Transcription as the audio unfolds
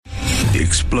The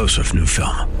explosive new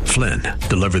film, Flynn,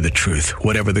 deliver the truth,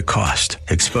 whatever the cost.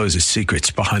 Exposes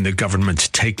secrets behind the government's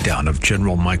takedown of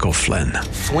General Michael Flynn.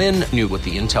 Flynn knew what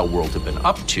the intel world had been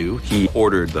up to. He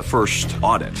ordered the first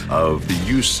audit of the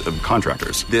use of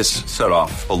contractors. This set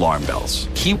off alarm bells.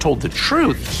 He told the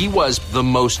truth. He was the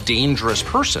most dangerous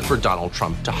person for Donald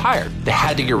Trump to hire. They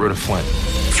had to get rid of Flynn.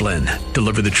 Flynn,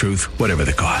 deliver the truth, whatever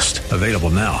the cost. Available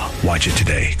now. Watch it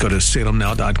today. Go to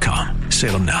salemnow.com.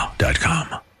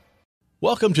 salemnow.com.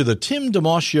 Welcome to the Tim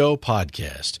DeMoss Show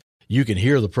podcast. You can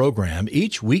hear the program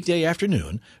each weekday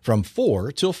afternoon from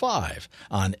 4 till 5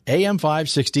 on AM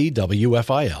 560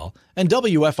 WFIL and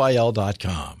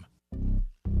WFIL.com.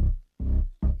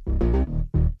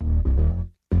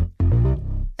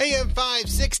 AM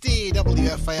 560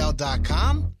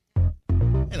 WFIL.com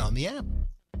and on the app.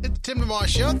 It's the Tim DeMoss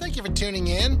Show. Thank you for tuning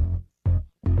in.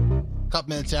 A couple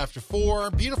minutes after 4.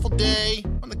 Beautiful day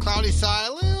on the cloudy side.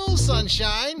 A little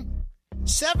sunshine.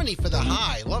 70 for the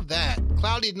high. Love that.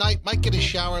 Cloudy night. Might get a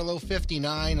shower. Low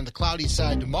 59 on the cloudy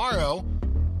side tomorrow.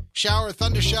 Shower,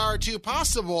 thunder shower, too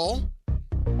possible.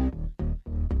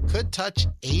 Could touch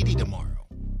 80 tomorrow.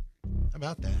 How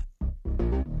about that?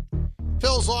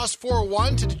 Phils lost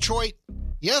 4-1 to Detroit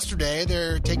yesterday.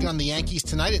 They're taking on the Yankees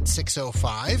tonight at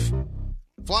 6:05.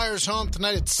 Flyers home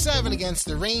tonight at 7 against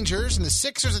the Rangers. And the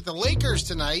Sixers at the Lakers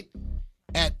tonight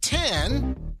at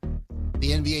 10.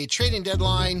 The NBA trading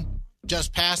deadline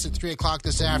just passed at 3 o'clock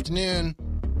this afternoon.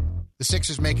 The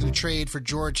Sixers making a trade for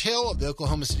George Hill of the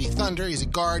Oklahoma City Thunder. He's a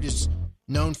guard who's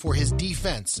known for his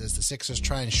defense as the Sixers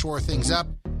try and shore things up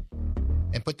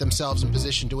and put themselves in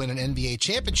position to win an NBA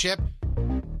championship.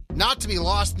 Not to be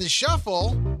lost in the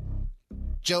shuffle,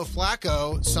 Joe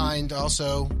Flacco signed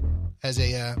also as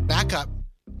a backup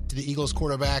to the Eagles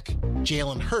quarterback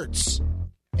Jalen Hurts.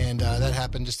 And that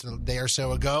happened just a day or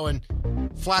so ago. And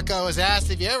Flacco was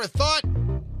asked if you ever thought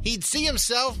he'd see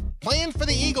himself playing for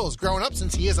the Eagles growing up,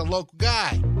 since he is a local guy.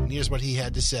 And here's what he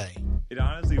had to say. It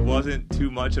honestly wasn't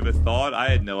too much of a thought. I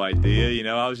had no idea. You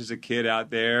know, I was just a kid out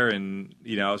there, and,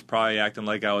 you know, I was probably acting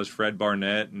like I was Fred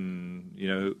Barnett, and, you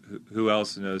know, who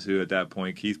else knows who at that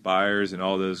point, Keith Byers and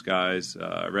all those guys,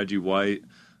 Reggie White.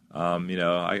 You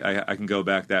know, I can go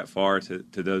back that far to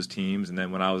those teams. And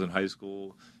then when I was in high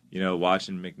school, you know,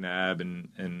 watching McNabb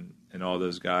and all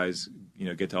those guys, you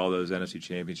know, get to all those NFC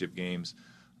Championship games.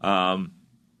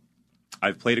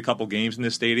 I've played a couple games in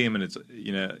this stadium, and it's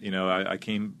I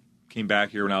came back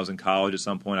here when I was in college. At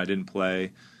some point, I didn't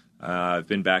play. I've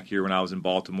been back here when I was in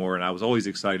Baltimore, and I was always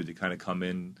excited to kind of come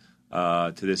in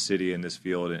to this city and this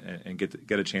field and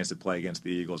get a chance to play against the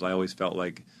Eagles. I always felt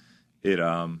like it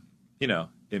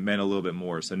it meant a little bit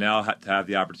more. So now to have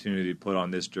the opportunity to put on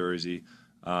this jersey,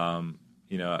 I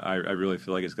really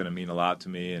feel like it's going to mean a lot to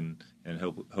me, and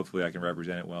hopefully I can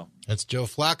represent it well. That's Joe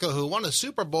Flacco, who won a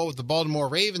Super Bowl with the Baltimore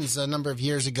Ravens a number of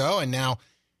years ago, and now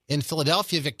in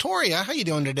Philadelphia. Victoria, how you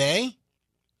doing today?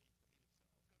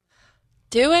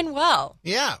 Doing well.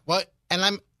 Yeah. Well,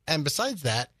 and besides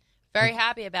that, very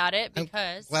happy about it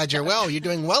because I'm glad you're well. You're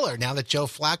doing weller now that Joe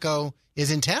Flacco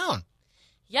is in town.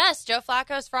 Yes, Joe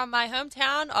Flacco is from my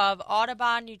hometown of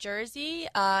Audubon, New Jersey.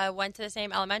 Went to the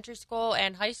same elementary school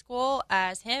and high school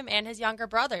as him and his younger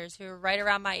brothers, who are right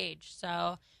around my age.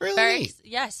 So, really?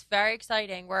 Very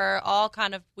exciting.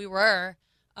 We were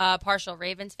partial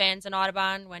Ravens fans in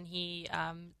Audubon when he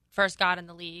first got in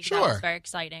the league. Sure. That was very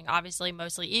exciting. Obviously,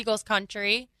 mostly Eagles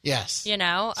country. Yes. You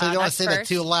know. So you don't want to say that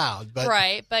too loud. But...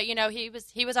 Right. But, you know, he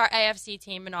was our AFC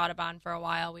team in Audubon for a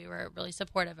while. We were really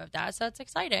supportive of that. So it's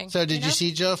exciting. So did you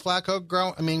see Joe Flacco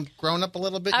grown up a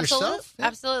little bit yourself? Yeah.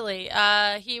 Absolutely.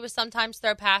 He would sometimes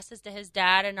throw passes to his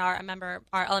dad in our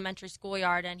elementary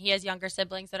schoolyard, and he has younger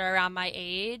siblings that are around my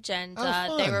age, and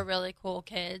they were really cool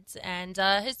kids. And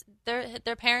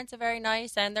their parents are very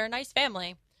nice, and they're a nice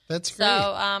family. That's great.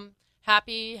 So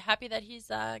happy that he's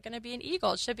going to be an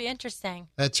Eagle. It should be interesting.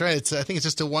 That's right. I think it's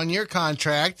just a 1-year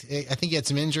contract. I think he had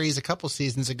some injuries a couple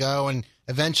seasons ago, and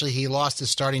eventually he lost his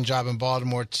starting job in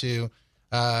Baltimore to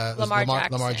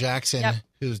Lamar Jackson, yep,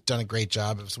 who's done a great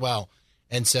job as well.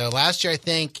 And so last year, I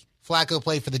think Flacco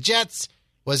played for the Jets,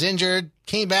 was injured,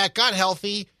 came back, got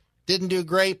healthy, didn't do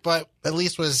great, but at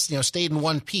least stayed in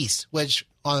one piece. Which,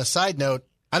 on a side note,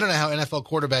 I don't know how NFL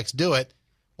quarterbacks do it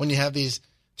when you have these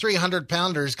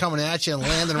 300-pounders coming at you and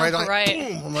landing right on. Right.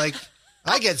 Boom. I'm like,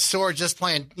 I get sore just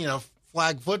playing,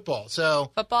 flag football.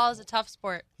 So football is a tough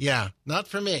sport. Yeah, not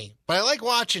for me, but I like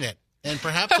watching it. And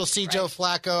perhaps we'll see right. Joe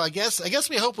Flacco. I guess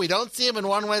we hope we don't see him in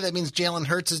one way. That means Jalen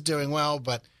Hurts is doing well,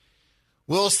 but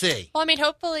We'll see. Well, I mean,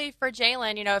 hopefully for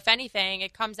Jalen, if anything,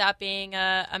 it comes out being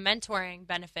a mentoring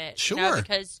benefit. Sure.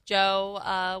 Because Joe,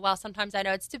 while sometimes I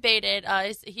know it's debated,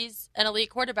 he's an elite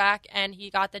quarterback, and he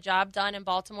got the job done in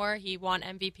Baltimore. He won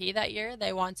MVP that year.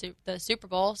 They won the Super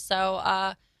Bowl.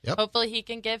 So hopefully he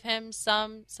can give him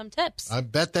some tips. I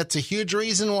bet that's a huge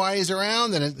reason why he's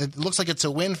around, and it looks like it's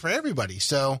a win for everybody.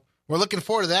 So we're looking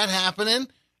forward to that happening.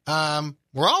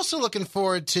 We're also looking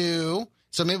forward to...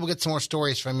 So maybe we'll get some more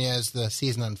stories from you as the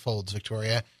season unfolds,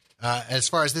 Victoria. As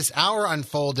far as this hour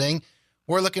unfolding,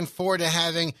 we're looking forward to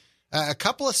having a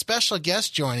couple of special guests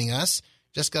joining us.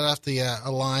 Just got off the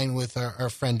line with our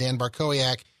friend Dan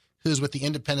Barkowiak, who's with the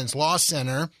Independence Law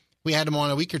Center. We had him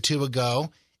on a week or two ago,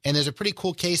 and there's a pretty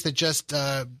cool case that just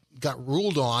got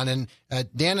ruled on. And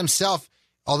Dan himself,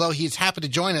 although he's happy to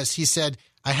join us, he said,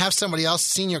 I have somebody else,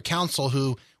 senior counsel,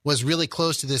 who was really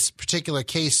close to this particular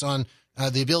case on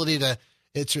the ability to...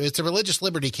 It's a religious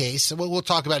liberty case, so we'll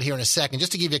talk about it here in a second,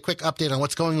 just to give you a quick update on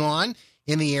what's going on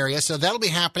in the area. So that'll be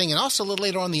happening. And also a little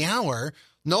later on in the hour,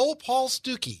 Noel Paul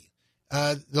Stuckey,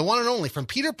 the one and only from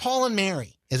Peter, Paul, and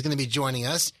Mary, is going to be joining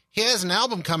us. He has an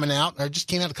album coming out, or just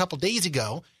came out a couple days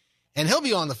ago, and he'll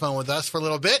be on the phone with us for a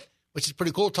little bit, which is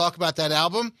pretty cool to talk about that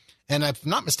album. And if I'm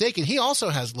not mistaken, he also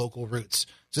has local roots.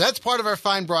 So that's part of our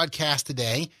fine broadcast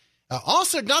today.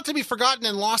 Also, not to be forgotten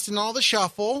and lost in all the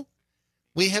shuffle,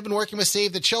 we have been working with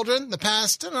Save the Children the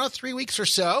past, 3 weeks or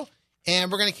so,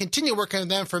 and we're going to continue working with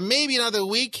them for maybe another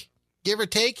week, give or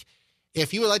take.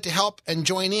 If you would like to help and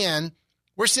join in,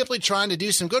 we're simply trying to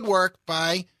do some good work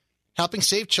by helping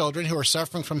save children who are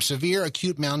suffering from severe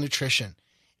acute malnutrition.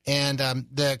 And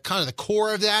the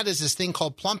core of that is this thing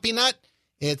called Plumpy-Nut.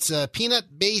 It's a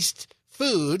peanut-based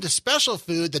food, a special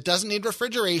food that doesn't need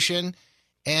refrigeration,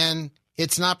 and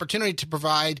it's an opportunity to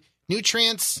provide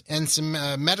nutrients and some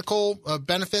medical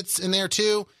benefits in there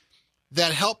too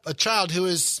that help a child who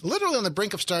is literally on the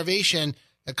brink of starvation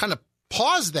kind of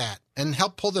pause that and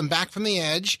help pull them back from the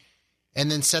edge and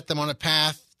then set them on a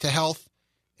path to health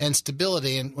and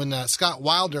stability. And when Scott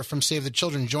Wilder from Save the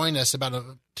Children joined us about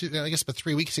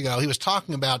 3 weeks ago, he was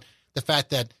talking about the fact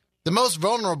that the most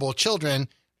vulnerable children,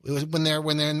 when they're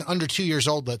under 2 years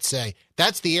old, let's say,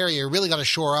 that's the area you really got to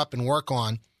shore up and work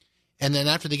on. And then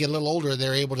after they get a little older,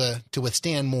 they're able to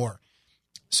withstand more.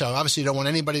 So obviously you don't want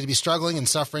anybody to be struggling and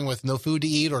suffering with no food to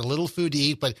eat or little food to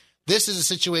eat. But this is a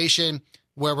situation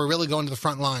where we're really going to the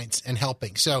front lines and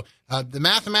helping. So the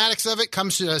mathematics of it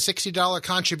comes to a $60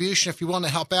 contribution if you want to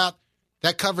help out.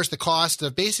 That covers the cost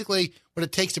of basically what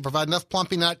it takes to provide enough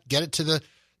Plumpy-Nut, get it to the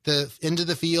into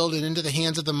the field and into the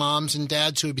hands of the moms and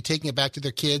dads who would be taking it back to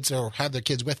their kids or have their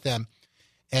kids with them.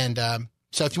 And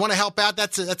so if you want to help out,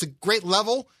 that's a great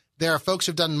level. There are folks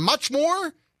who have done much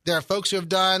more. There are folks who have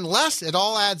done less. It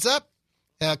all adds up.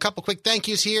 A couple quick thank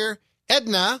yous here.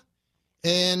 Edna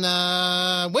in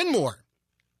Winmore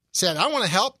said, I want to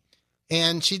help.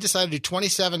 And she decided to do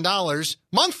 $27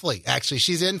 monthly. Actually,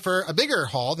 she's in for a bigger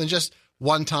haul than just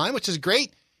one time, which is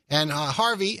great. And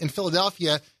Harvey in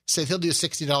Philadelphia said he'll do a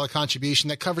 $60 contribution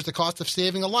that covers the cost of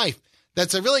saving a life.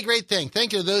 That's a really great thing.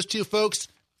 Thank you to those two folks.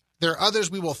 There are others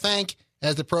we will thank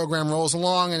as the program rolls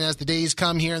along and as the days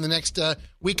come here in the next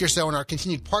week or so in our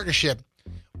continued partnership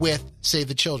with Save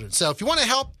the Children. So if you want to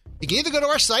help, you can either go to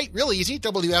our site, real easy,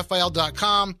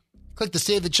 WFIL.com, click the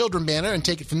Save the Children banner and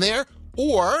take it from there,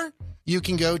 or you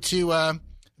can go to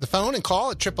the phone and call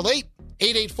at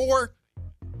 888-884-4836,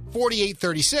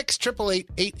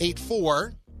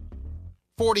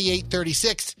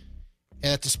 888-884-4836,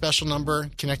 and it's a special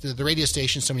number connected to the radio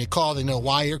station, so when you call, they know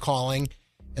why you're calling,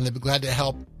 and they'll be glad to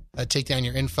help take down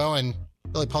your info, and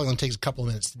really probably only takes a couple of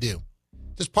minutes to do.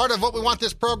 Just part of what we want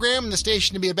this program and the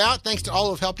station to be about. Thanks to all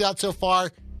who have helped out so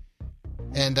far,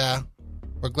 and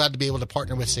we're glad to be able to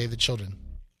partner with Save the Children.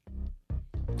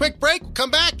 Quick break, we'll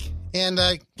come back and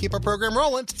keep our program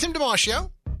rolling. It's the Tim DeMoss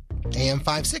Show, AM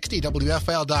 560,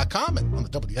 WFIL.com, and on the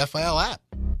WFIL app.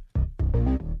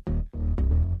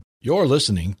 You're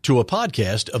listening to a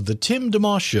podcast of the Tim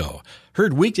DeMoss Show,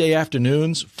 heard weekday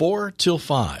afternoons 4 till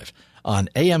 5 on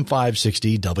AM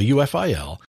 560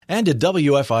 WFIL and at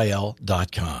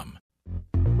WFIL.com.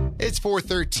 It's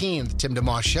 4:13, the Tim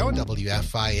DeMoss Show on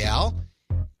WFIL.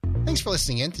 Thanks for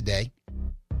listening in today.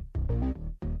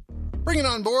 Bringing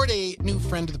on board a new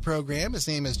friend of the program. His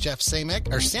name is Jeff Samek,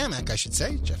 or Samek, I should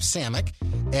say, Jeff Samek.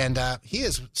 And he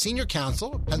is senior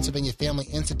counsel at Pennsylvania Family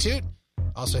Institute,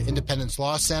 also Independence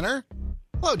Law Center.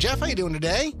 Hello, Jeff. How you doing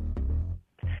today?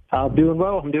 I'm doing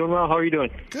well. How are you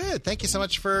doing? Good. Thank you so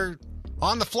much for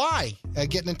on the fly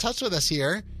getting in touch with us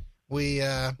here. We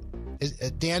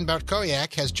Dan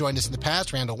Barkowiak has joined us in the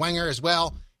past, Randall Wenger as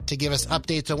well, to give us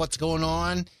updates on what's going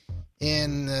on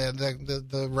in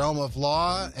the realm of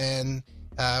law, and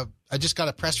I just got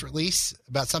a press release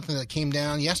about something that came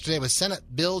down yesterday with Senate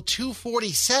Bill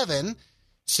 247.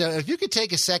 So if you could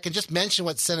take a second, just mention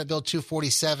what Senate Bill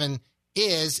 247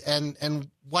 is and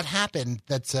what happened.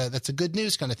 That's a good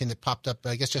news kind of thing that popped up,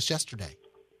 I guess, just yesterday.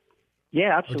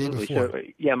 Yeah, absolutely. So,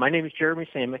 my name is Jeremy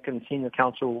Samick. I'm senior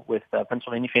counsel with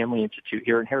Pennsylvania Family Institute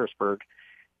here in Harrisburg.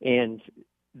 And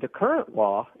the current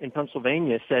law in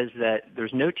Pennsylvania says that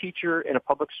there's no teacher in a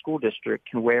public school district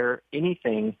can wear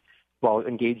anything while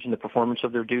engaged in the performance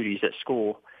of their duties at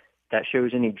school that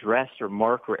shows any dress or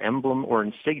mark or emblem or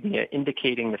insignia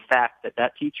indicating the fact that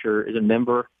that teacher is a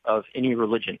member of any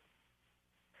religion.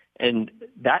 And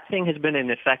that thing has been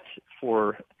in effect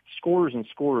for scores and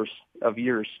scores of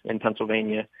years in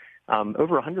Pennsylvania,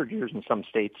 over 100 years in some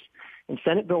states. And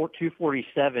Senate Bill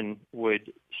 247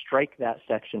 would strike that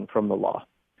section from the law.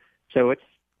 So it's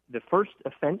the first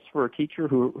offense for a teacher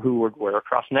who would wear a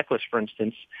cross necklace, for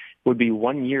instance, would be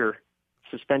 1 year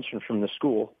suspension from the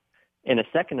school. And a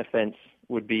second offense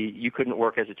would be you couldn't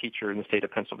work as a teacher in the state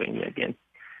of Pennsylvania again.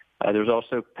 There's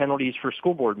also penalties for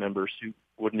school board members who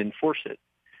wouldn't enforce it,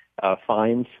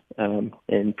 fines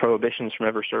and prohibitions from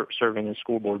ever serving as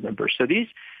school board members. So these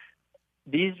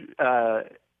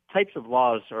types of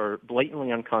laws are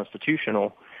blatantly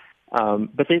unconstitutional,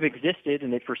 but they've existed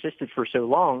and they've persisted for so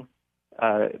long,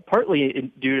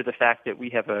 partly due to the fact that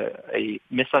we have a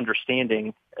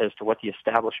misunderstanding as to what the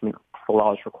establishment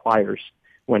clause requires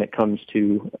when it comes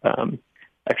to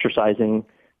exercising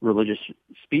religious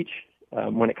speech,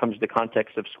 when it comes to the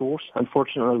context of schools.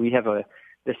 Unfortunately, we have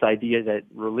this idea that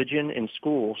religion and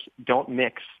schools don't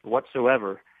mix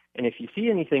whatsoever. And if you see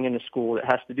anything in the school that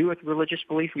has to do with religious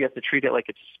belief, we have to treat it like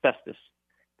it's asbestos,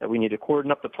 that we need to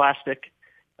cordon up the plastic,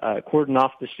 cordon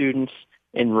off the students,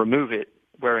 and remove it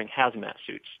wearing hazmat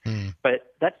suits.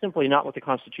 But that's simply not what the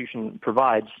Constitution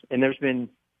provides. And there's been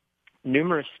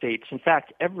numerous states, in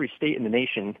fact, every state in the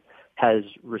nation has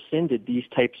rescinded these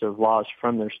types of laws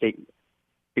from their state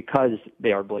because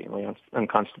they are blatantly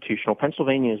unconstitutional.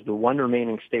 Pennsylvania is the one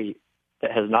remaining state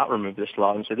that has not removed this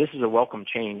law. And so this is a welcome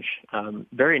change,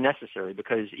 very necessary,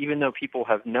 because even though people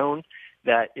have known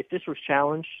that if this was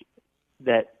challenged,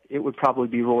 that it would probably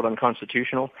be ruled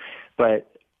unconstitutional,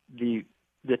 but the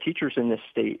teachers in this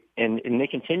state, and they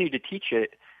continue to teach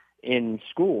it in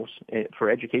schools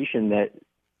for education, that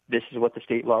this is what the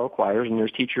state law requires, and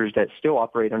there's teachers that still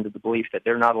operate under the belief that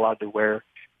they're not allowed to wear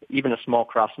even a small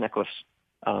cross necklace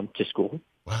to school.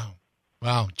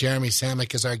 Wow. Jeremy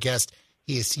Samick is our guest.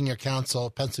 He is senior counsel,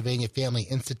 Pennsylvania Family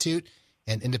Institute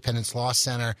and Independence Law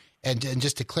Center. And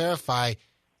just to clarify,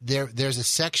 there's a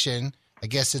section, I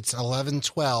guess it's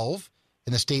 1112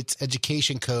 in the state's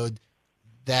education code,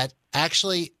 that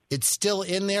actually it's still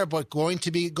in there but going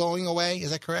to be going away.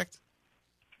 Is that correct?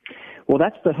 Well,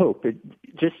 that's the hope.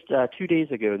 Just 2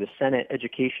 days ago, the Senate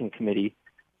Education Committee,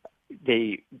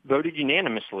 they voted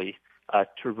unanimously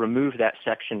to remove that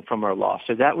section from our law.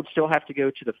 So that would still have to go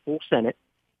to the full Senate,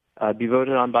 be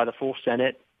voted on by the full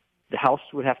Senate. The House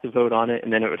would have to vote on it,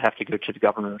 and then it would have to go to the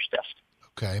governor's desk.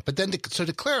 Okay. But then,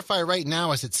 to clarify right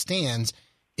now as it stands,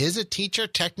 is a teacher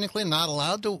technically not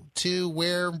allowed to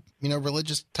wear,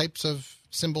 religious types of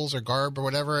symbols or garb or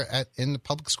whatever in the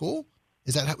public school?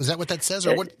 Is that what that says?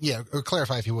 Or what? Yeah, or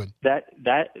clarify if you would. That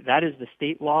is the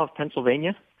state law of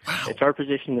Pennsylvania. Wow. It's our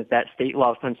position that state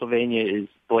law of Pennsylvania is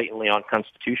blatantly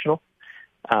unconstitutional.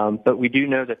 But we do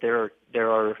know that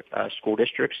there are school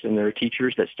districts and there are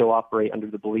teachers that still operate under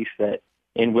the belief that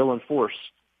and will enforce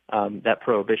that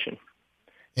prohibition.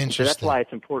 Interesting. So that's why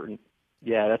it's important.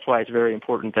 Yeah, that's why it's very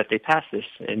important that they pass this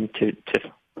and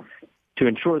to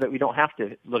ensure that we don't have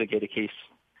to litigate a case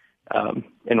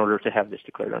in order to have this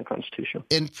declared unconstitutional.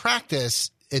 In practice,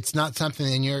 it's not something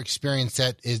in your experience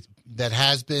that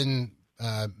has been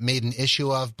made an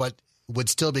issue of, but would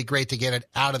still be great to get it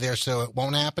out of there so it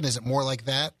won't happen? Is it more like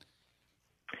that?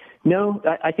 No,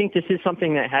 I think this is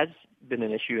something that has been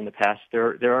an issue in the past.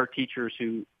 There are teachers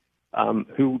who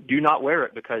do not wear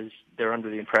it because they're under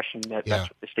the impression that that's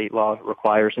what the state law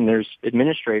requires, and there's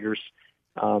administrators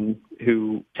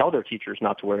who tell their teachers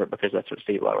not to wear it because that's what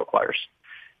state law requires.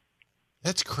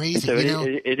 That's crazy. And so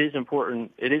it is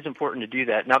important. It is important to do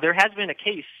that. Now, there has been a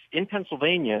case in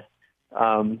Pennsylvania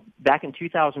back in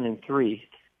 2003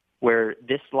 where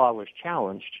this law was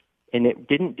challenged, and it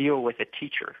didn't deal with a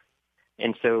teacher.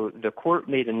 And so the court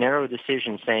made a narrow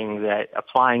decision saying that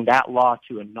applying that law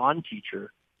to a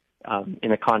non-teacher in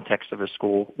the context of a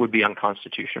school would be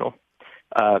unconstitutional.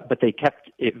 But they kept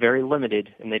it very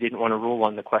limited, and they didn't want to rule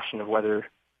on the question of whether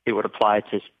it would apply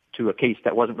to a case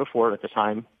that wasn't before at the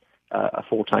time a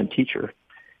full-time teacher.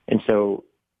 And so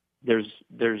there's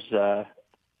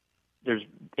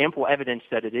ample evidence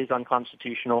that it is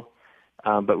unconstitutional,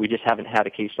 but we just haven't had a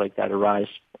case like that arise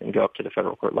and go up to the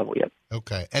federal court level yet.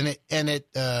 Okay, and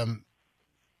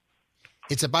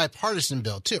it's a bipartisan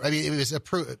bill too. I mean, it was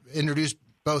introduced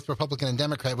both Republican and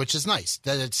Democrat, which is nice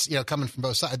that it's coming from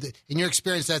both sides. In your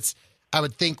experience, that's I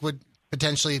would think would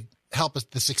potentially help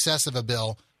the success of a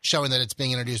bill, showing that it's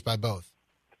being introduced by both.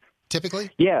 Typically,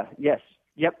 yes.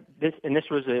 This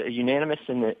was a unanimous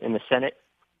in the Senate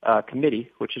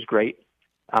committee, which is great.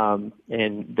 And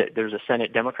there's a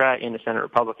Senate Democrat and a Senate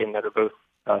Republican that are both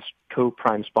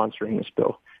co-prime sponsoring this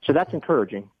bill. So that's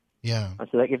encouraging. Yeah.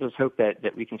 So that gives us hope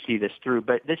that we can see this through.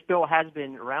 But this bill has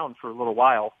been around for a little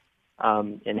while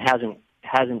and hasn't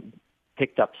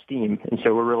picked up steam. And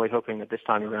so we're really hoping that this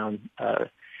time around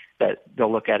that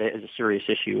they'll look at it as a serious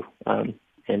issue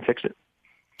and fix it.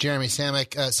 Jeremy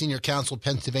Samick, Senior Counsel,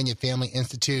 Pennsylvania Family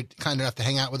Institute, kind enough to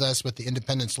hang out with us with the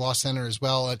Independence Law Center as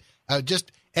well.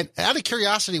 And out of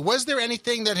curiosity, was there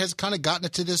anything that has kind of gotten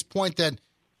it to this point that,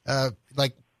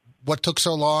 like, what took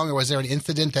so long, or was there an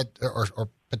incident that, or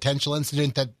potential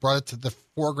incident that brought it to the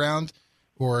foreground,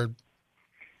 or,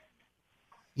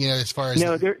 as far as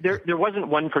no, there wasn't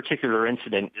one particular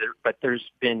incident, but there's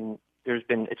been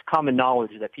it's common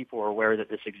knowledge that people are aware that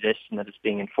this exists and that it's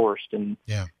being enforced, and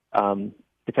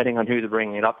depending on who they're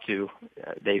bringing it up to,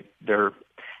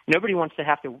 nobody wants to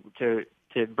have to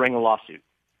bring a lawsuit.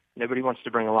 Nobody wants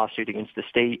to bring a lawsuit against the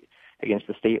state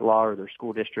law or their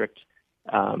school district,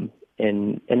 and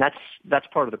that's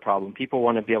part of the problem. People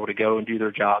want to be able to go and do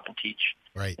their job and teach,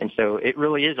 right? And so it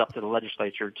really is up to the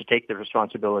legislature to take the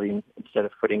responsibility instead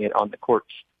of putting it on the courts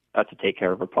to take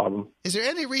care of a problem. Is there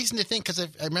any reason to think? Because I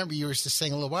remember you were just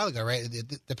saying a little while ago, right?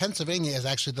 The Pennsylvania is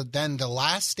actually the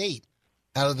last state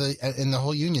out of in the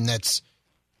whole union that's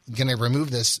going to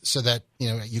remove this, so that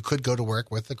you could go to work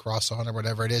with the cross on or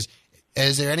whatever it is.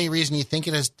 Is there any reason you think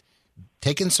it has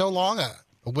taken so long? I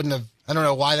don't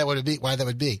know why that would be.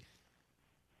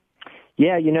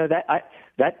 Yeah,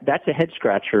 that's a head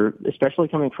scratcher, especially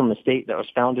coming from a state that was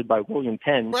founded by William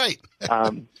Penn, right?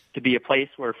 To be a place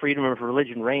where freedom of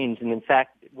religion reigns. And in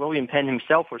fact, William Penn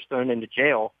himself was thrown into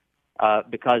jail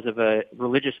because of a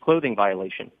religious clothing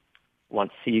violation.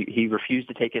 Once he refused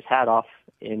to take his hat off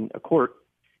in a court,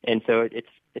 and so it's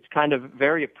kind of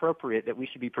very appropriate that we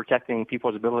should be protecting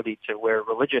people's ability to wear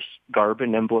religious garb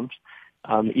and emblems,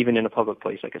 even in a public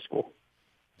place like a school.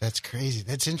 That's crazy.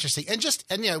 That's interesting. And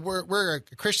we're a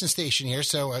Christian station here,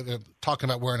 so talking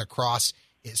about wearing a cross,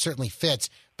 it certainly fits.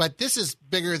 But this is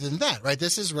bigger than that, right?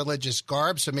 This is religious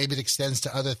garb, so maybe it extends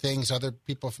to other things, other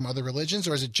people from other religions,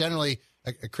 or is it generally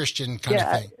a Christian kind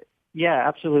of thing? Yeah,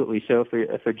 absolutely. So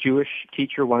if a Jewish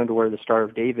teacher wanted to wear the Star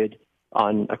of David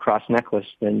on a cross necklace,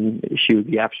 then she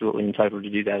would be absolutely entitled to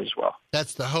do that as well.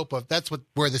 That's the hope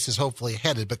where this is hopefully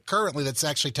headed. But currently, that's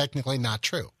actually technically not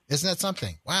true. Isn't that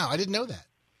something? Wow, I didn't know that.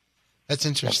 That's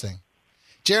interesting.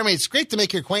 Jeremy, it's great to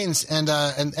make your acquaintance, and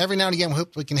every now and again we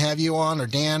hope we can have you on, or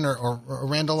Dan, or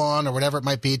Randall on, or whatever it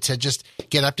might be, to just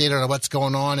get updated on what's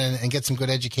going on and get some good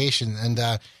education. And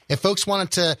if folks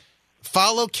wanted to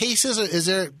follow cases, is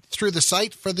there through the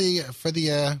site for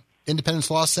the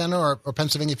Independence Law Center or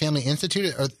Pennsylvania Family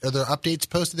Institute? Are there updates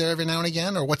posted there every now and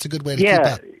again, or what's a good way to keep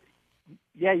up?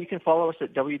 Yeah, you can follow us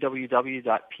at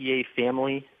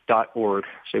www.pafamily.org.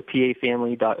 So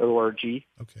pafamily.org.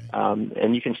 Okay.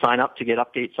 And you can sign up to get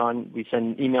updates we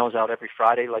send emails out every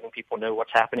Friday letting people know what's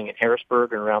happening in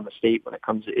Harrisburg and around the state when it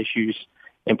comes to issues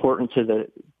important to the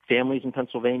families in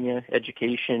Pennsylvania,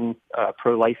 education,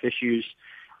 pro-life issues,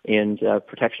 and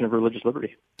protection of religious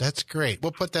liberty. That's great.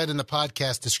 We'll put that in the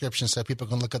podcast description so people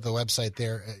can look at the website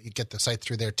there. You get the site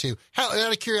through there, too.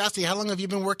 Out of curiosity, how long have you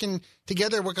been working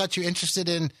together? What got you interested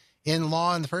in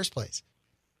law in the first place?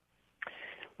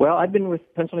 Well, I've been with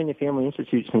Pennsylvania Family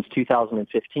Institute since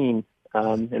 2015.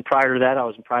 And prior to that, I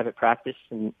was in private practice,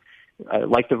 and I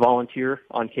like to volunteer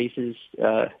on cases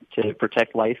to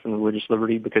protect life and religious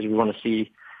liberty, because we want to see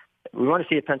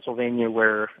a Pennsylvania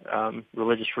where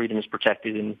religious freedom is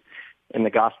protected and the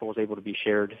gospel is able to be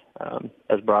shared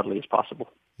as broadly as possible.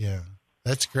 Yeah,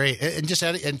 that's great.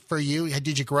 And for you,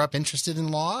 did you grow up interested in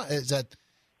law? Is that,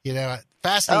 it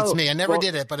fascinates me. I never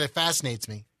did it, but it fascinates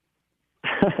me.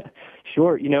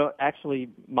 Sure. Actually,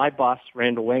 my boss,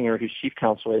 Randall Wenger, who's chief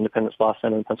counsel at Independence Law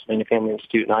Center and Pennsylvania Family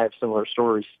Institute, and I have similar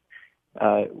stories.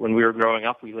 When we were growing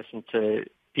up, we listened to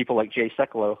people like Jay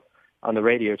Sekulow on the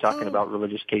radio talking about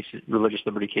religious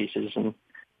liberty cases, and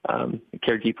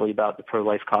cared deeply about the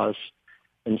pro-life cause.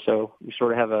 And so we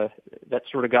sort of that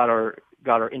sort of got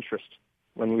our interest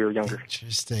when we were younger.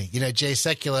 Interesting. Jay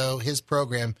Sekulow, his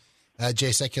program, Jay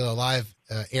Sekulow Live,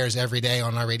 airs every day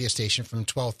on our radio station from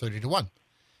 12:30 to 1.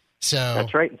 So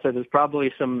that's right. So there's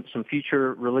probably some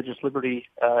future religious liberty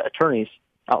attorneys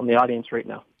out in the audience right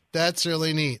now. That's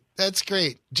really neat. That's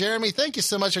great. Jeremy, thank you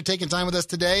so much for taking time with us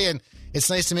today, and it's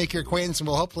nice to make your acquaintance, and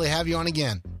we'll hopefully have you on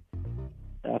again.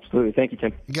 Absolutely. Thank you,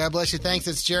 Tim. God bless you. Thanks.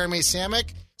 It's Jeremy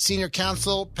Samick, Senior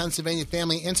Counsel, Pennsylvania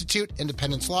Family Institute,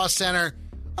 Independence Law Center.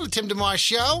 On the Tim DeMoss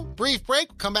Show, brief break.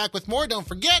 We'll come back with more. Don't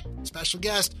forget, special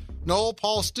guest Noel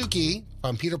Paul Stuckey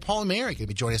from Peter, Paul, and Mary going to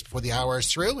be joining us before the hour is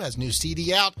through. Has a new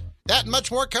CD out. That and much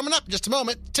more coming up in just a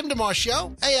moment. Tim DeMoss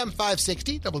Show, AM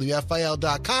 560,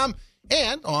 WFIL.com,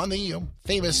 and on the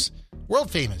famous,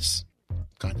 world famous,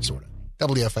 kind of, sort of,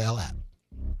 WFIL app.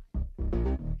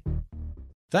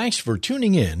 Thanks for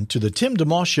tuning in to the Tim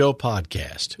DeMoss Show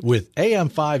podcast with AM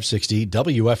 560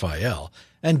 WFIL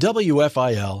and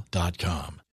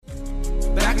WFIL.com.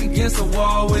 Back against the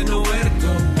wall with nowhere to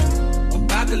go.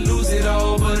 About to lose it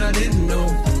all, but I didn't know.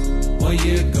 1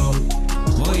 year ago,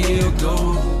 1 year ago.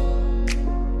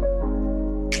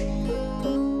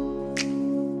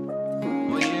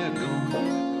 1 year ago.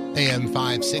 AM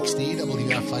 560,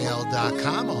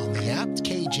 WFIL.com on the app,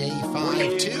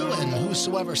 KJ52, and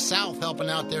Whosoever South helping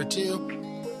out there too.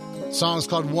 Song's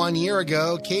called 1 year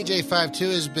ago.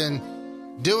 KJ52 has been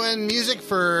doing music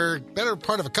for better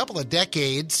part of a couple of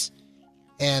decades,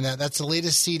 and that's the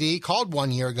latest CD called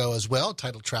 1 year ago as well,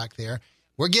 title track there.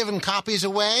 We're giving copies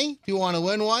away. If you want to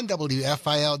win one,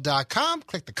 WFIL.com,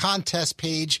 click the contest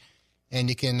page, and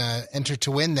you can enter to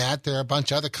win that. There are a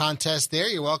bunch of other contests there.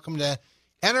 You're welcome to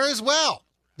enter as well.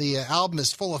 The album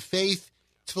is full of faith,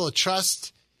 it's full of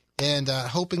trust, and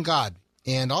hope in God,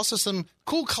 and also some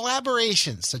cool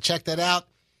collaborations. So check that out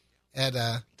at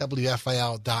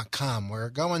WFIL.com. We're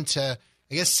going to,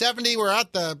 70. We're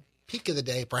at the peak of the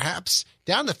day, perhaps.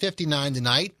 Down to 59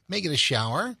 tonight. May get a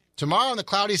shower. Tomorrow on the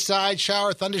cloudy side,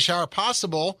 shower, thunder shower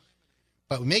possible,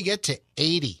 but we may get to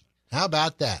 80. How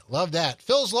about that? Love that.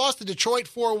 Phils lost to Detroit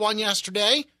 4-1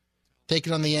 yesterday.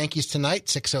 Taking on the Yankees tonight,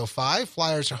 6:05.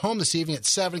 Flyers are home this evening at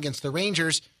 7 against the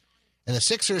Rangers. And the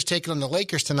Sixers taking on the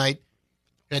Lakers tonight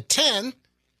at 10.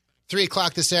 3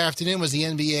 o'clock this afternoon was the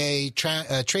NBA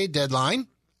trade deadline,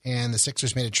 and the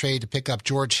Sixers made a trade to pick up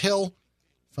George Hill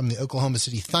from the Oklahoma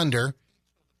City Thunder.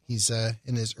 He's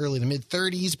in his early to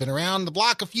mid-30s, been around the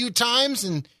block a few times,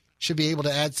 and should be able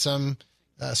to add some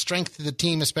strength to the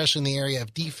team, especially in the area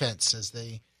of defense, as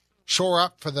they shore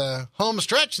up for the home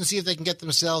stretch and see if they can get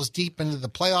themselves deep into the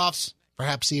playoffs,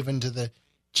 perhaps even to the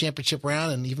championship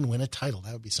round, and even win a title.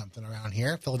 That would be something around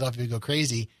here. Philadelphia would go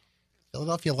crazy.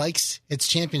 Philadelphia likes its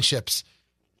championships.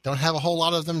 Don't have a whole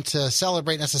lot of them to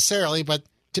celebrate necessarily, but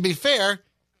to be fair,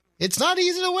 it's not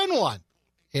easy to win one,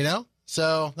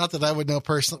 So, not that I would know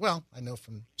personally. Well, I know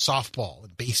from softball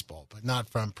and baseball, but not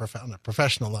from on a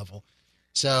professional level.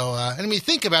 So, and when you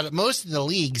think about it, most of the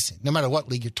leagues, no matter what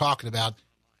league you're talking about,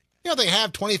 they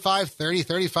have 25, 30,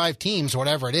 35 teams,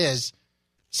 whatever it is.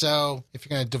 So, if you're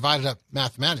going to divide it up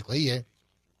mathematically,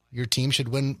 your team should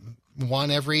win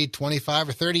one every 25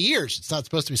 or 30 years. It's not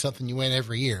supposed to be something you win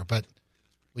every year, but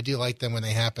we do like them when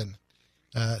they happen.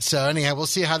 So anyhow, we'll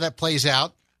see how that plays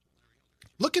out.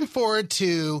 Looking forward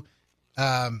to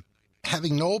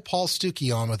having Noel Paul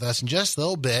Stuckey on with us in just a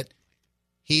little bit.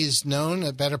 He's known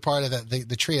a better part of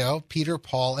the trio, Peter,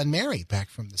 Paul, and Mary,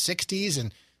 back from the 60s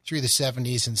and through the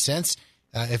 70s and since.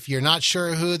 If you're not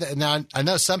sure who that, now I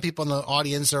know some people in the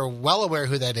audience are well aware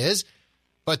who that is,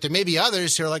 but there may be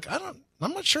others who are like,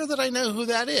 I'm not sure that I know who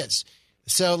that is.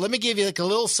 So let me give you a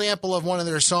little sample of one of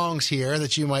their songs here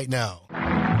that you might know.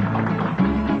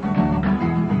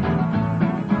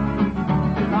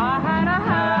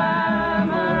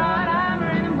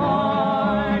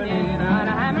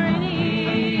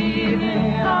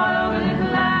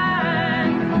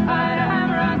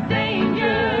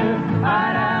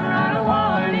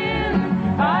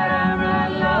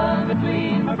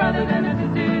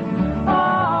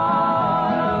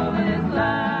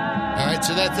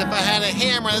 If I Had a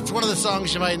Hammer, that's one of the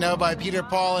songs you might know by Peter,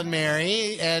 Paul, and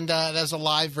Mary, and that's a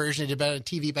live version they did on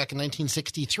TV back in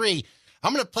 1963.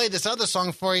 I'm going to play this other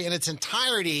song for you in its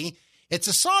entirety. It's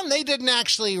a song they didn't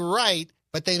actually write,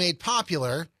 but they made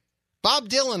popular. Bob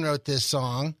Dylan wrote this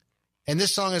song, and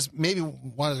this song is maybe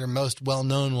one of their most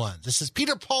well-known ones. This is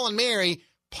Peter, Paul, and Mary.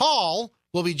 Paul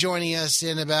will be joining us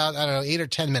in about, 8 or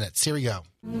 10 minutes. Here we go.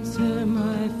 Sir,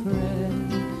 my friend.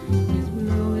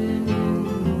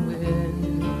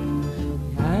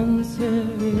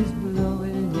 Is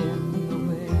blowing in the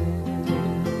wind.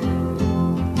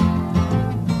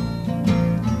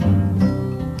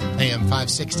 AM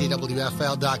 560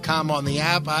 WFL.com on the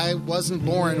app. I wasn't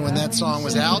born when that song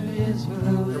was out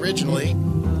originally.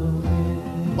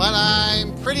 But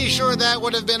I'm pretty sure that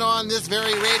would have been on this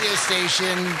very radio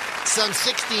station some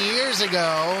 60 years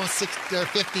ago, 60 or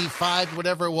 55,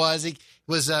 whatever it was. It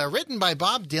was written by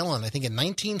Bob Dylan, I think, in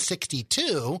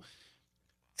 1962.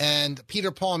 And Peter,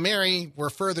 Paul, and Mary were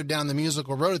further down the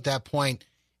musical road at that point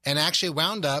and actually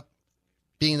wound up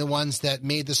being the ones that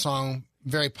made the song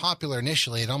very popular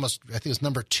initially. It almost, I think it was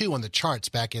number 2 on the charts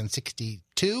back in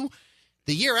 62.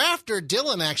 The year after,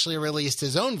 Dylan actually released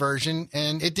his own version,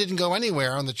 and it didn't go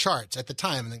anywhere on the charts at the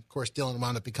time. And, of course, Dylan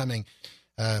wound up becoming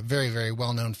a very, very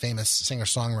well-known, famous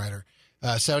singer-songwriter.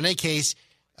 So in any case,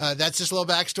 that's just a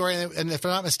little backstory. And if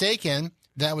I'm not mistaken,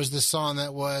 that was the song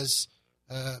that was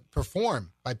performed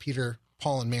by Peter,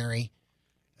 Paul, and Mary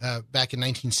back in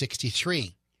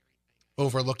 1963,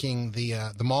 overlooking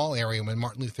the mall area when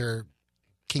Martin Luther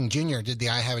King Jr. did the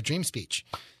I Have a Dream speech.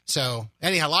 So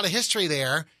anyhow, a lot of history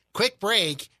there. Quick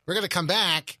break. We're going to come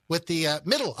back with the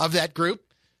middle of that group.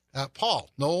 Paul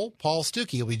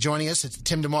Stuckey will be joining us. It's the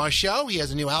Tim DeMoss Show. He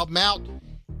has a new album out.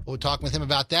 We'll talk with him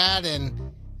about that,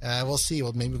 and we'll see.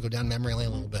 Maybe we'll go down memory lane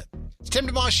a little bit. It's Tim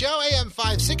DeMoss Show, AM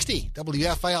 560,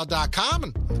 WFIL.com,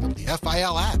 and the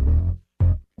WFIL app.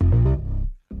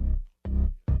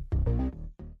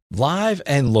 Live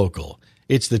and local.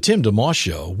 It's the Tim DeMoss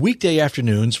Show, weekday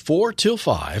afternoons 4 till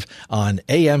 5 on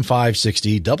AM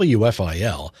 560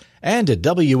 WFIL and at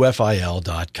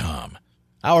WFIL.com.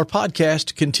 Our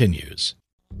podcast continues.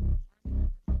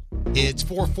 It's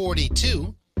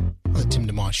 4:42 on the Tim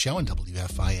DeMoss Show on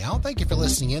WFIL. Thank you for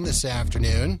listening in this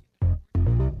afternoon.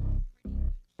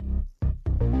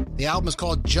 The album is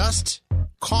called Just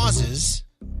Causes.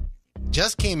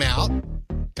 Just came out a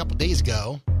couple days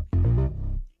ago.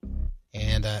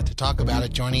 And to talk about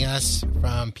it, joining us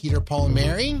from Peter, Paul, and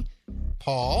Mary,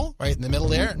 Paul, right in the middle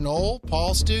there, Noel,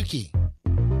 Paul Stuckey.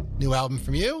 New album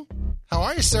from you. How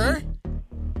are you, sir?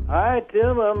 Hi,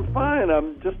 Tim. I'm fine.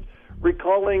 I'm just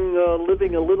recalling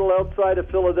living a little outside of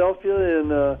Philadelphia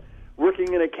and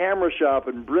working in a camera shop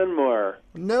in Bryn Mawr.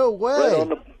 No way. Right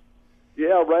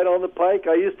on the Pike.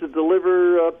 I used to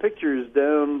deliver pictures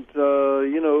down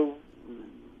to,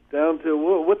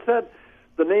 what's that?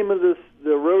 The name of the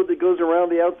road that goes around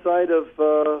the outside of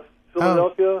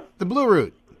Philadelphia? The Blue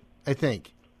Route, I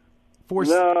think. No,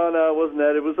 it wasn't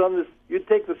that. It was on this. You'd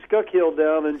take the Schuylkill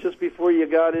down, and just before you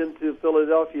got into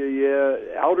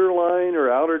Philadelphia, Outer Line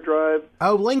or Outer Drive.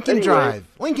 Oh, Lincoln Drive,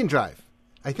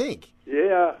 I think.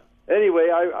 Yeah. Anyway,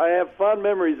 I have fond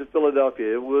memories of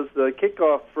Philadelphia. It was the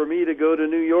kickoff for me to go to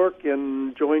New York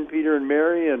and join Peter and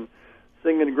Mary and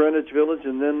sing in Greenwich Village,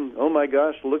 and then, oh my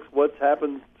gosh, look what's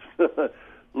happened.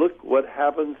 Look what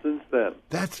happened since then.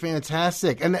 That's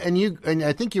fantastic. And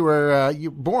I think you were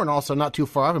born also not too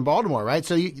far off in Baltimore, right?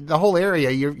 So the whole area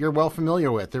you're well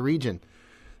familiar with, the region.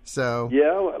 So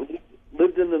yeah, I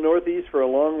lived in the Northeast for a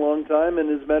long, long time, and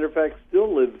as a matter of fact,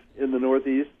 still live in the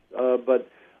Northeast, but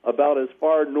about as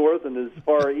far north and as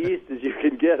far east as you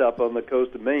can get up on the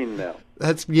coast of Maine now.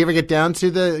 You ever get down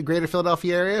to the greater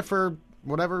Philadelphia area for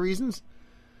whatever reasons?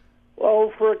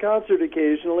 Well, for a concert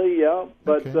occasionally, yeah,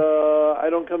 but okay. I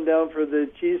don't come down for the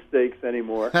cheesesteaks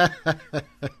anymore.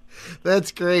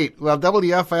 That's great. Well,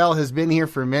 WFIL has been here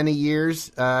for many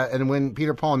years, and when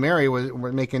Peter, Paul, and Mary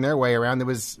were making their way around, there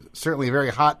was certainly a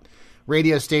very hot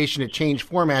radio station. It changed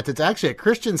formats. It's actually a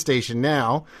Christian station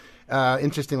now,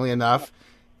 interestingly enough,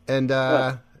 and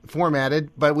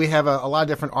formatted, but we have a lot of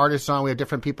different artists on. We have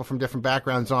different people from different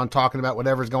backgrounds on talking about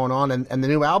whatever's going on, and the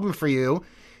new album for you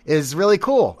is really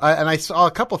cool. And I saw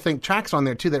a couple of tracks on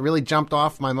there, too, that really jumped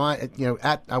off my mind,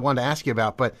 I wanted to ask you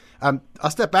about. But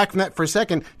I'll step back from that for a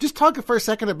second. Just talk for a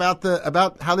second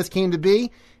about how this came to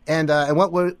be and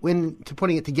what went into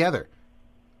putting it together.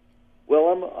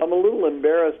 Well, I'm a little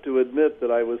embarrassed to admit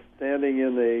that I was standing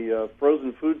in a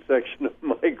frozen food section of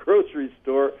my grocery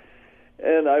store,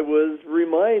 and I was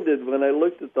reminded when I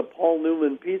looked at the Paul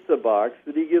Newman pizza box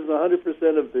that he gives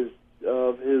 100%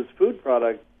 of his food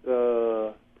product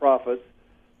profits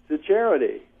to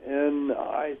charity. And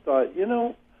I thought,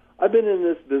 I've been in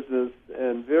this business,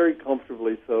 and very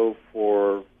comfortably so,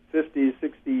 for 50,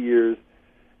 60 years.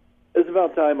 It's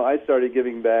about time I started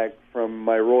giving back from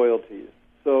my royalties.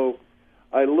 So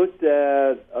I looked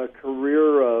at a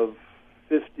career of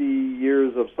 50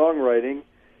 years of songwriting,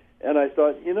 and I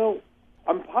thought,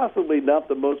 I'm possibly not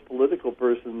the most political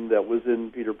person that was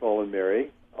in Peter, Paul, and Mary,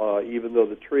 even though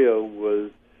the trio was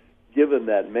given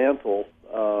that mantle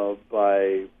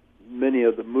by many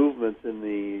of the movements in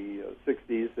the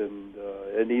 60s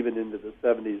and even into the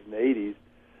 70s and 80s.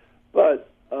 But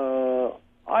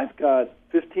I've got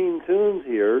 15 tunes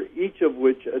here, each of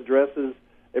which addresses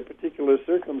a particular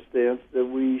circumstance that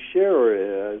we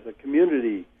share as a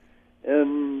community.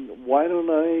 and why don't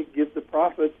I give the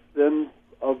profits then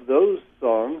of those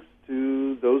songs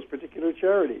to those particular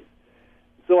charities?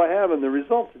 So I have, and the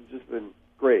results have just been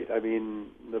great. I mean,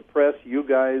 the press, you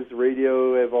guys,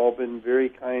 radio have all been very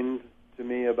kind to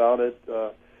me about it,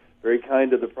 very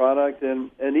kind to the product,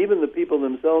 and even the people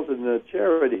themselves in the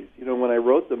charities. You know, when I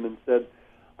wrote them and said,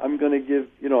 I'm going to give,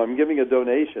 I'm giving a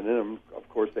donation, and of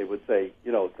course they would say,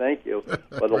 thank you.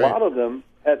 But a lot of them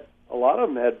had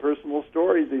personal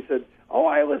stories. They said, oh,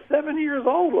 I was 7 years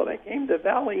old when I came to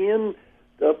Valley Inn,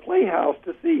 the Playhouse,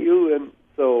 to see you, and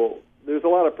so there's a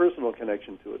lot of personal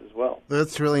connection to it as well.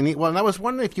 That's really neat. Well, and I was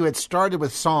wondering if you had started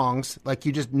with songs, like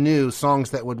you just knew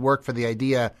songs that would work for the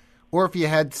idea, or if you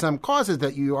had some causes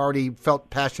that you already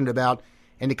felt passionate about,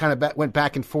 and it kind of went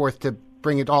back and forth to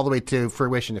bring it all the way to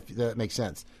fruition, if that makes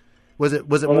sense. Was it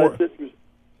more?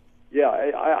 Yeah,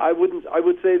 I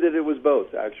would say that it was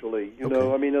both, actually.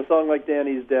 I mean, a song like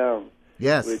Danny's Down,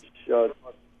 yes, which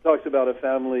talks about a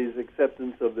family's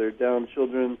acceptance of their Down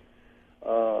children,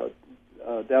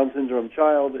 Down syndrome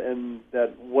child, and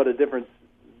that what a difference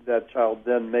that child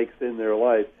then makes in their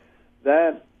life.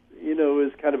 That,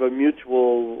 is kind of a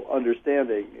mutual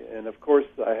understanding. And, of course,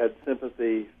 I had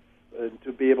sympathy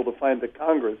to be able to find the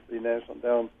Congress, the National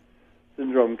Down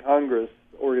Syndrome Congress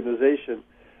organization.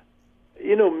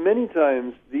 Many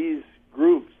times these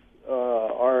groups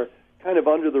are kind of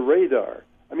under the radar.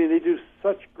 I mean, they do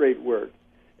such great work.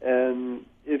 And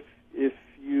if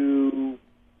you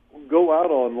go out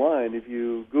online, if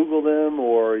you Google them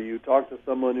or you talk to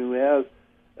someone who has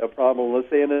a problem, let's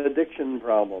say an addiction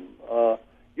problem,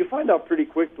 you find out pretty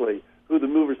quickly who the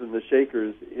movers and the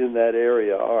shakers in that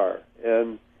area are.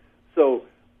 And so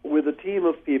with a team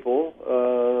of people,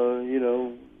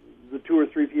 the 2 or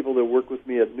 3 people that work with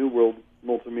me at New World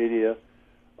Multimedia,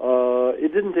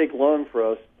 it didn't take long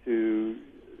for us to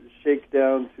shake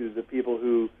down to the people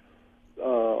who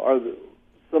are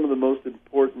some of the most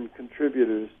important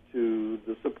contributors to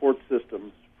the support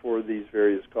systems for these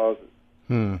various causes.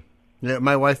 Yeah,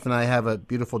 my wife and I have a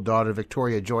beautiful daughter,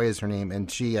 Victoria Joy is her name, and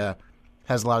she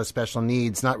has a lot of special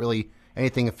needs, not really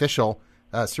anything official.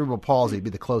 Cerebral palsy would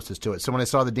be the closest to it. So when I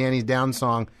saw the Danny's Down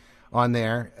song on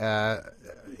there,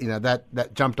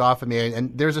 that jumped off at me.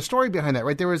 And there's a story behind that,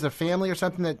 right? There was a family or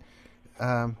something that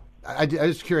I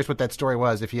was curious what that story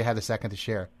was, if you had a second to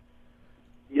share.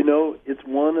 It's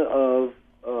one of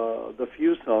the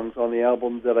few songs on the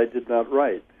album that I did not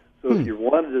write. So if you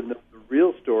wanted to know the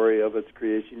real story of its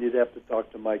creation, you'd have to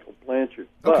talk to Michael Blanchard.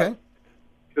 Okay.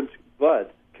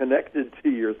 But connected to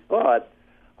your thought,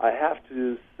 I have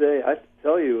to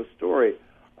tell you a story.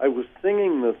 I was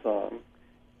singing the song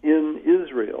in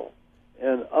Israel,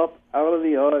 and up out of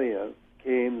the audience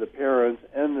came the parents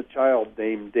and the child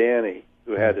named Danny,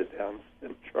 who had a Down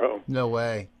syndrome. No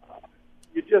way.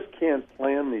 You just can't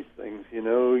plan these things,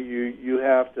 You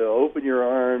have to open your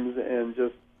arms and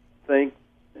just thank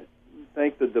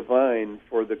the divine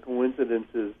for the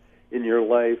coincidences in your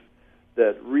life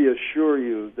that reassure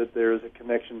you that there is a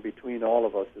connection between all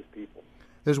of us as people.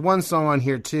 There's one song on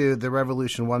here, too, The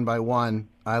Revolution One by One.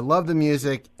 I love the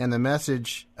music and the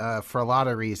message for a lot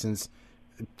of reasons.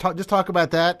 Just talk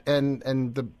about that and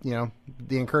the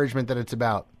encouragement that it's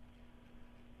about.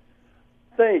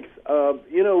 Thanks.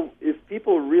 If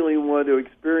people really want to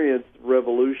experience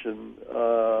revolution,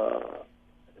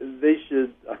 they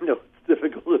should. I know it's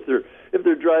difficult if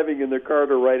they're driving in their car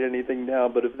to write anything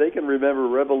down, but if they can remember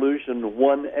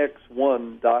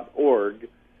revolution1x1.org,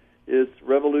 it's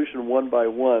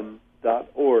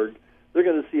revolution1by1.org. They're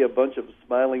going to see a bunch of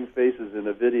smiling faces in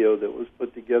a video that was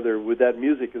put together with that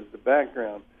music as the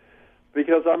background.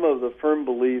 Because I'm of the firm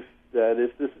belief that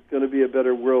if this is going to be a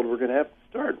better world, we're going to have to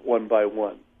start one by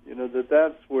one.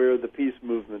 That's where the peace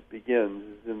movement begins,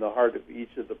 is in the heart of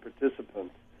each of the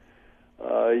participants.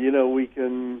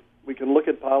 We can look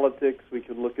at politics, we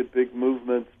can look at big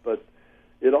movements, but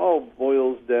it all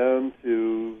boils down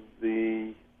to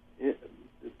the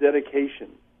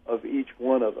dedication of each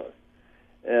one of us,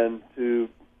 and to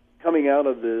coming out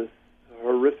of this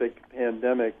horrific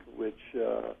pandemic, which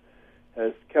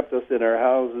has kept us in our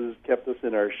houses, kept us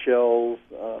in our shells,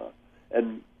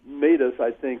 and made us,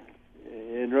 I think,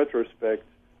 in retrospect,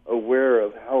 aware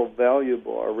of how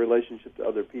valuable our relationship to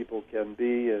other people can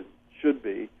be and should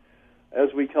be.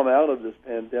 As we come out of this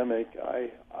pandemic,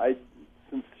 I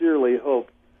sincerely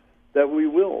hope that we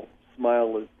will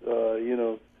smile at,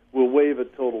 we'll wave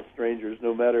at total strangers,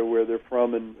 no matter where they're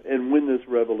from, and win this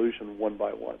revolution one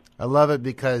by one. I love it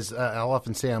because I'll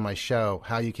often say on my show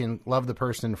how you can love the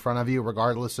person in front of you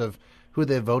regardless of who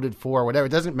they voted for or whatever. It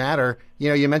doesn't matter.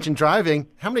 You mentioned driving.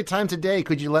 How many times a day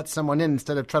could you let someone in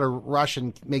instead of try to rush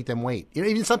and make them wait?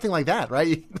 Even something like that,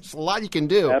 right? There's a lot you can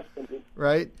do. Absolutely.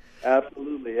 Right?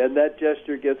 Absolutely. And that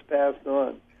gesture gets passed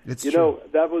on. It's true.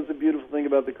 That was the beautiful thing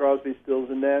about the Crosby, Stills,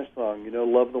 and Nash song,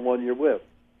 love the one you're with.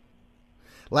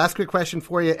 Last quick question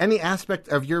for you. Any aspect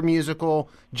of your musical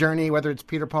journey, whether it's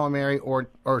Peter, Paul, and Mary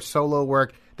or solo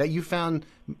work, that you found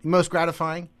most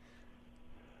gratifying?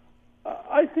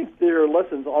 I think there are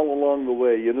lessons all along the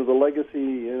way. The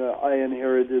legacy I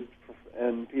inherited,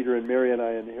 and Peter and Mary and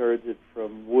I inherited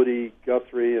from Woody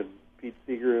Guthrie and Pete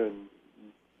Seeger and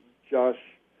Josh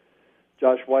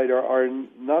White are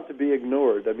not to be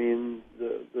ignored. I mean,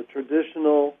 the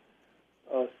traditional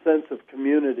sense of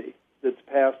community that's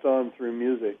passed on through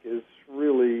music is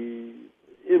really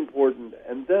important.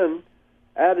 And then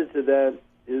added to that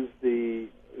is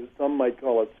some might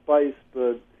call it spice,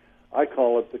 but I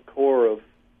call it the core of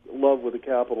love with a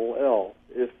capital L.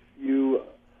 If you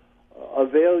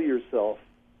avail yourself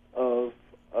of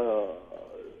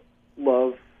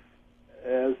love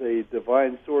as a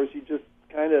divine source, you just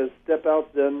kind of step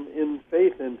out then in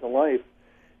faith into life.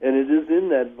 And it is in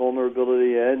that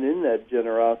vulnerability and in that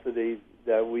generosity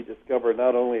that we discover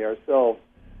not only ourselves,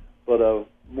 but a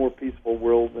more peaceful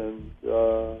world and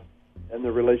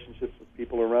the relationships with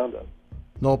people around us.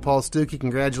 Noel Paul Stookey,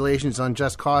 congratulations on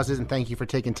Just Causes, and thank you for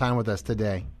taking time with us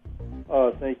today.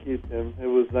 Oh, thank you, Tim. It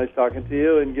was nice talking to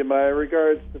you, and give my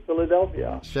regards to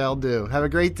Philadelphia. Shall do. Have a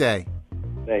great day.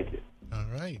 Thank you. All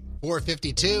right.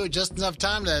 4:52, just enough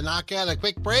time to knock out a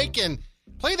quick break and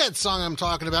play that song I'm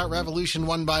talking about, Revolution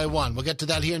One by One. We'll get to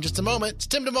that here in just a moment. It's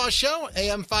Tim DeMoss Show,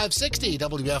 AM 560,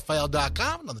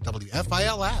 WFIL.com, and on the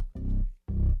WFIL app.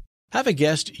 Have a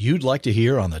guest you'd like to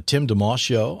hear on the Tim DeMoss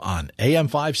Show on AM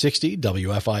 560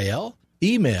 WFIL?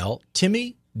 Email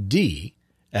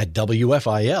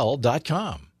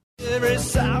timmyd@wfil.com. Every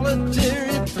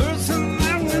solitary person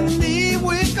that we meet,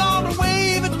 we're gonna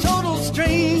wave at total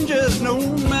strangers, no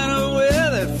matter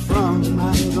where they're from.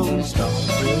 I'm gonna start a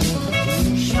revolution.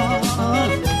 Yeah,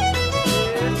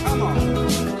 come on.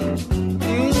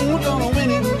 We're gonna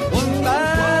win it one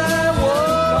by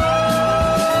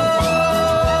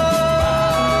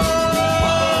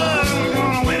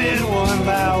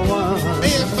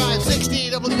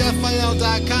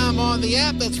WFIL.com on the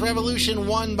app. That's Revolution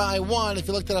One by One. If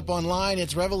you looked it up online,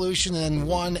 it's Revolution and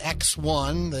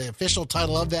 1X1, the official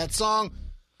title of that song.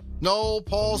 Noel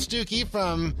Paul Stookey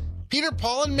from Peter,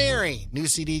 Paul, and Mary. New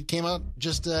CD came out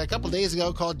just a couple days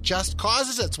ago called Just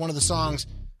Causes. It's one of the songs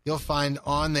you'll find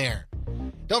on there.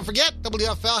 Don't forget,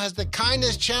 WFL has the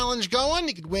Kindness Challenge going.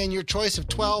 You could win your choice of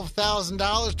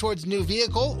 $12,000 towards a new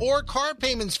vehicle or car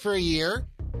payments for a year.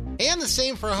 And the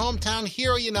same for a hometown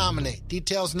hero you nominate.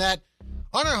 Details on that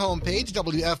on our homepage,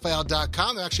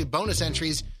 WFIL.com. There are actually bonus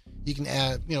entries you can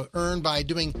earn by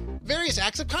doing various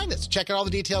acts of kindness. Check out all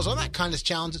the details on that Kindness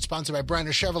Challenge. It's sponsored by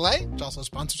Bryner Chevrolet, which also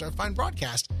sponsors our fine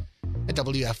broadcast at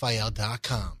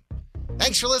WFIL.com.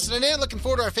 Thanks for listening in. Looking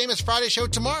forward to our famous Friday show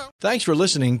tomorrow. Thanks for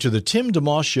listening to the Tim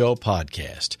DeMoss Show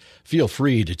podcast. Feel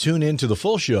free to tune in to the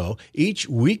full show each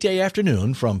weekday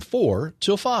afternoon from 4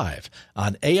 till 5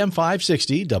 on AM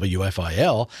 560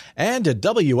 WFIL and at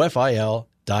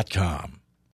WFIL.com.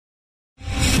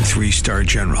 3-star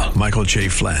General Michael J.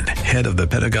 Flynn, head of the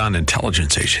Pentagon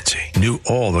Intelligence Agency, knew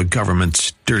all the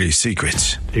government's dirty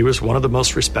secrets. He was one of the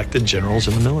most respected generals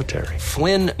in the military.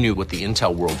 Flynn knew what the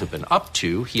intel world had been up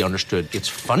to. He understood its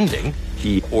funding.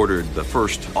 He ordered the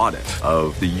first audit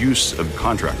of the use of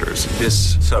contractors.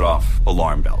 This set off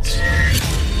alarm bells.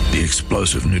 The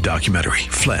explosive new documentary,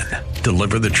 Flynn,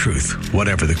 Deliver the Truth,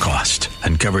 Whatever the Cost,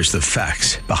 uncovers the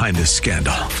facts behind this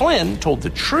scandal. Flynn told the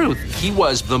truth. He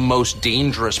was the most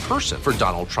dangerous person for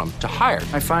Donald Trump to hire.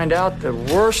 I find out the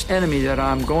worst enemy that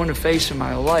I'm going to face in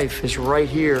my life is right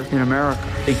here in America.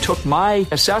 They took my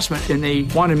assessment and they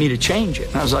wanted me to change it.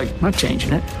 And I was like, I'm not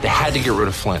changing it. They had to get rid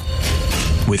of Flynn.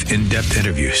 With in-depth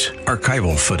interviews,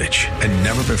 archival footage, and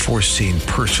never-before-seen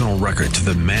personal records of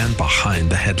the man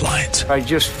behind the headlines. I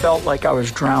just felt like I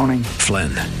was drowning. Flynn,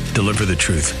 Deliver the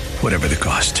Truth, Whatever the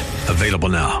Cost. Available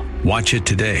now. Watch it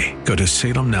today. Go to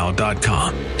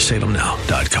salemnow.com.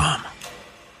 salemnow.com.